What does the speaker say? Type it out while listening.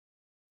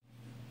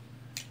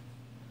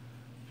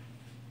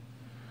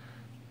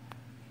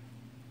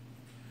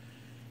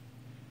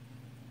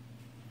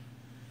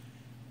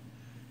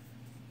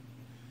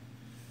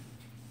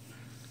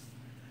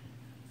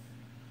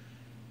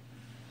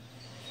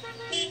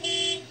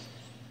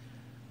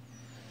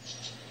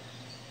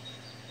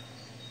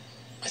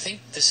think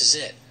this is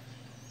it.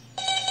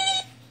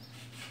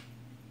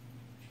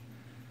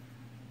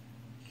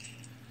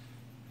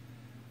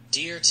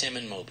 Dear Tim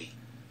and Moby,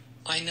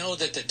 I know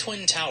that the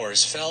Twin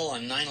Towers fell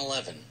on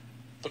 9/11,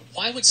 but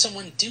why would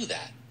someone do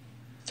that?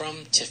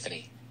 From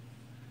Tiffany.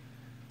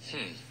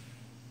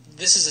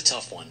 This is a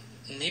tough one.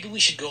 Maybe we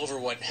should go over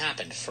what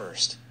happened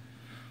first.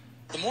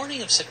 The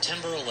morning of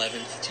September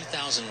 11th,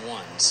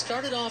 2001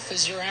 started off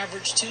as your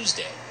average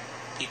Tuesday.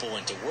 People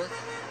went to work,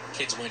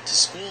 kids went to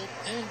school,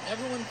 and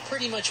everyone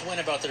pretty much went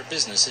about their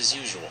business as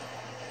usual.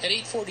 At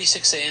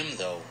 8:46 a.m.,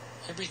 though,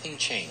 everything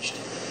changed.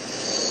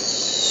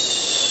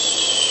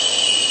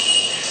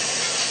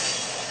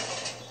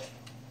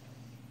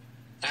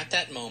 At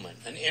that moment,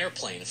 an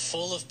airplane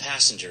full of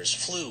passengers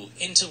flew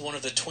into one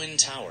of the Twin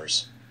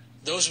Towers.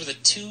 Those were the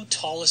two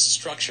tallest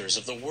structures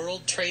of the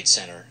World Trade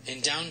Center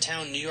in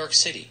downtown New York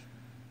City.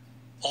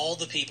 All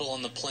the people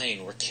on the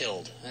plane were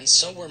killed, and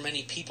so were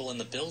many people in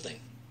the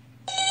building.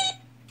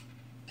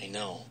 I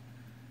know.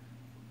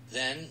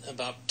 Then,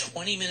 about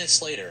 20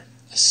 minutes later,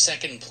 a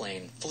second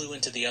plane flew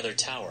into the other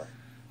tower.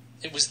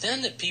 It was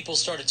then that people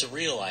started to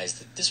realize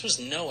that this was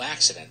no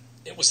accident.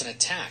 It was an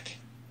attack.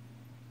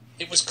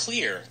 It was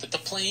clear that the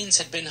planes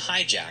had been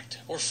hijacked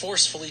or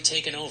forcefully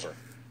taken over.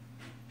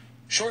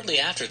 Shortly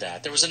after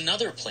that, there was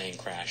another plane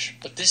crash,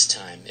 but this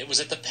time it was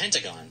at the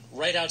Pentagon,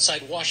 right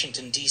outside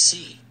Washington,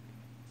 D.C.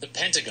 The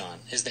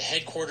Pentagon is the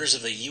headquarters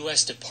of the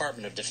U.S.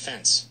 Department of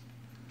Defense.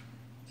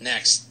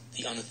 Next,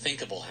 the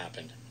unthinkable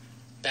happened.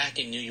 Back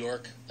in New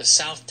York, the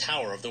South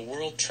Tower of the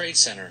World Trade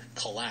Center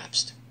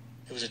collapsed.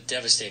 It was a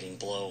devastating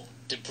blow.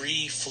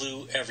 Debris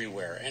flew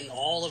everywhere, and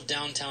all of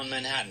downtown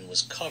Manhattan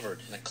was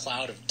covered in a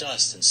cloud of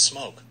dust and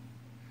smoke.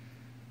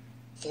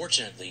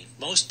 Fortunately,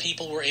 most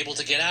people were able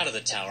to get out of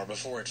the tower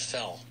before it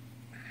fell.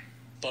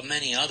 But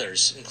many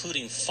others,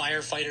 including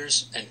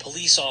firefighters and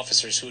police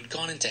officers who had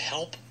gone in to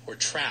help, were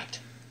trapped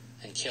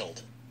and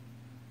killed.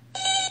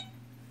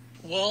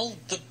 Well,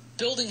 the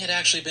building had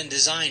actually been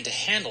designed to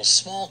handle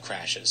small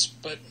crashes,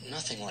 but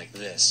nothing like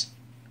this.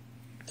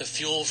 The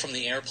fuel from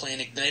the airplane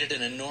ignited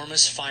an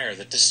enormous fire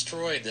that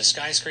destroyed the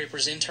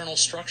skyscraper's internal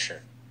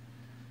structure.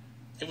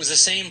 It was the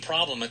same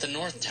problem at the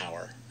North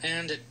Tower,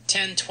 and at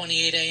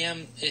 10:28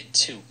 a.m., it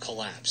too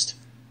collapsed.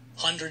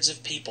 Hundreds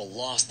of people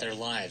lost their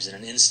lives in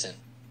an instant.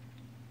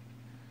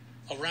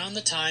 Around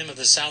the time of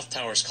the South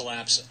Tower's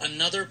collapse,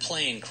 another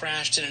plane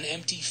crashed in an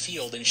empty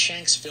field in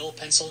Shanksville,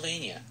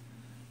 Pennsylvania.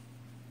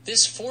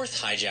 This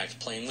fourth hijacked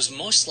plane was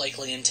most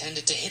likely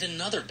intended to hit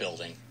another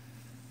building,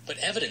 but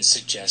evidence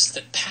suggests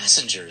that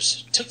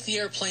passengers took the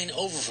airplane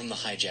over from the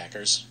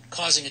hijackers,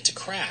 causing it to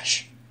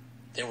crash.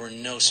 There were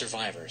no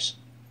survivors.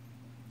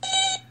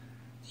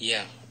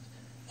 Yeah,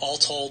 all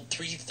told,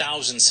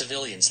 3,000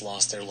 civilians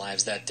lost their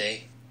lives that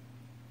day.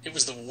 It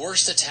was the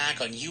worst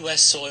attack on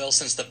U.S. soil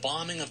since the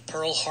bombing of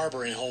Pearl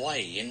Harbor in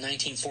Hawaii in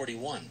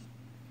 1941.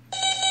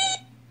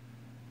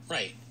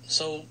 Right,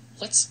 so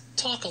let's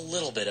talk a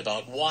little bit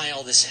about why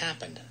all this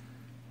happened.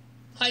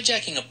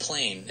 Hijacking a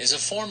plane is a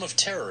form of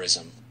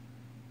terrorism.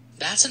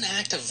 That's an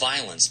act of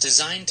violence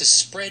designed to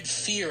spread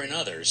fear in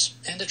others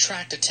and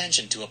attract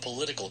attention to a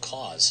political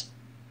cause.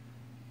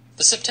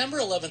 The September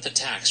 11th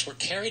attacks were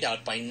carried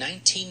out by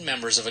 19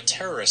 members of a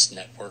terrorist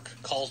network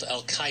called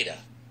al-Qaeda.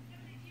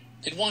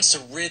 It wants to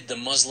rid the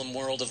Muslim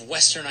world of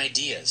Western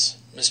ideas,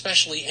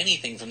 especially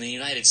anything from the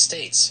United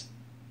States.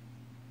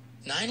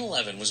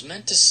 9/11 was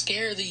meant to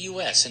scare the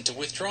U.S. into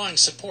withdrawing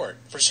support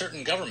for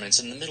certain governments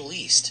in the Middle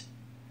East.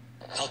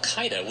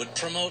 Al-Qaeda would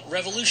promote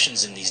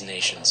revolutions in these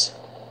nations,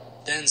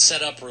 then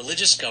set up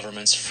religious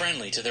governments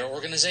friendly to their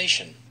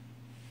organization.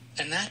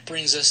 And that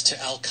brings us to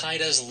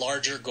al-Qaeda's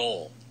larger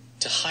goal,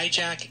 to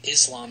hijack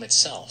Islam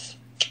itself.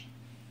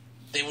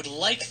 They would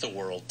like the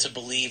world to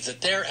believe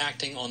that they're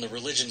acting on the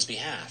religion's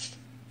behalf,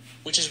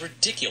 which is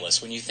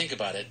ridiculous when you think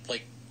about it,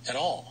 at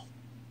all.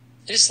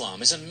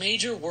 Islam is a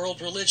major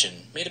world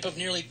religion made up of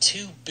nearly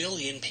 2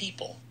 billion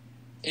people.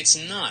 It's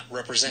not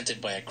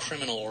represented by a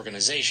criminal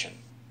organization.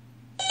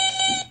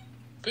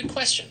 Good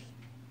question.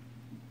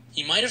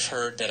 You might have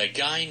heard that a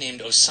guy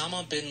named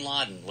Osama bin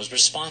Laden was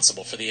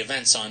responsible for the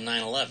events on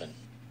 9/11.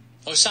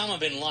 Osama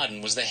bin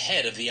Laden was the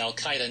head of the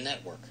al-Qaeda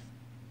network.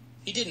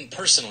 He didn't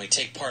personally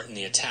take part in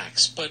the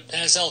attacks, but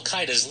as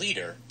al-Qaeda's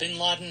leader, bin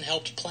Laden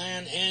helped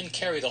plan and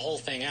carry the whole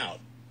thing out.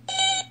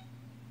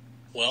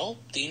 Well,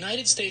 the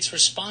United States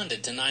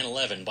responded to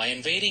 9/11 by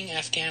invading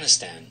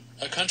Afghanistan,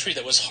 a country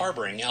that was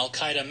harboring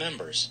al-Qaeda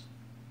members.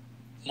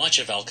 Much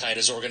of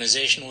al-Qaeda's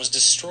organization was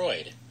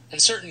destroyed,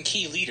 and certain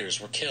key leaders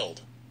were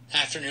killed.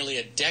 After nearly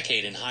a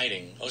decade in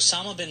hiding,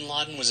 Osama bin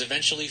Laden was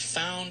eventually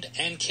found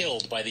and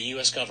killed by the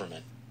U.S.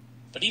 government.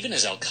 But even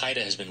as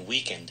al-Qaeda has been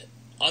weakened,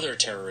 other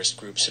terrorist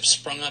groups have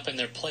sprung up in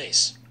their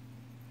place.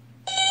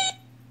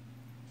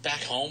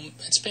 Back home,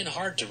 it's been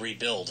hard to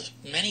rebuild.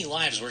 Many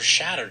lives were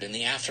shattered in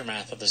the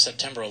aftermath of the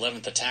September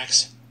 11th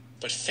attacks,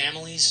 but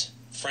families,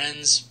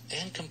 friends,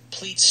 and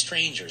complete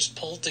strangers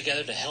pulled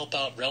together to help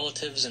out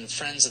relatives and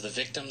friends of the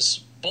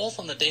victims, both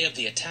on the day of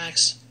the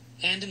attacks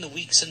and in the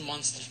weeks and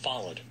months that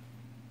followed.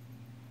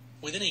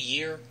 Within a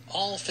year,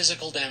 all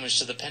physical damage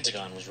to the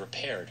Pentagon was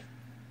repaired.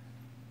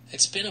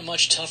 It's been a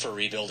much tougher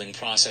rebuilding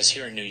process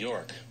here in New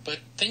York, but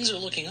things are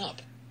looking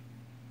up.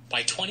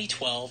 By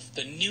 2012,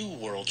 the new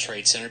World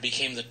Trade Center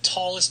became the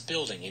tallest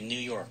building in New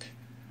York.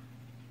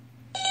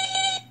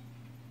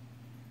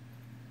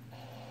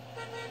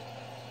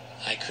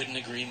 I couldn't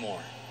agree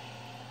more.